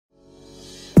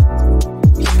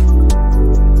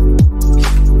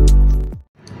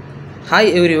Hi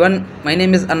everyone, my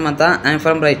name is HANUMANTA. I am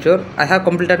from Raichur. I have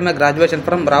completed my graduation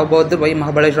from Rao Bahadur Y.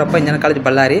 Mahabaleshwarappa Engineering College,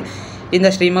 Ballari, in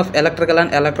the stream of Electrical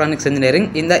and Electronics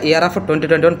Engineering in the year of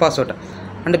 2021 pass out.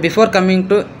 And before coming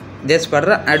to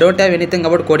JSpiders, I don't have anything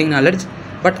about coding knowledge.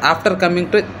 But after coming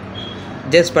to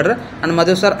JSpiders, and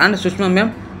Madhu sir and Sushma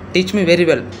ma'am teach me very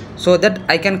well, so that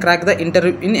I can crack the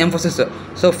interview in emphasis.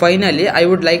 So finally, I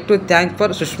would like to thank for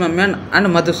Sushma ma'am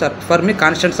and Madhu sir for me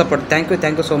constant support. Thank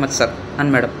you so much, sir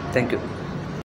and madam. Thank you.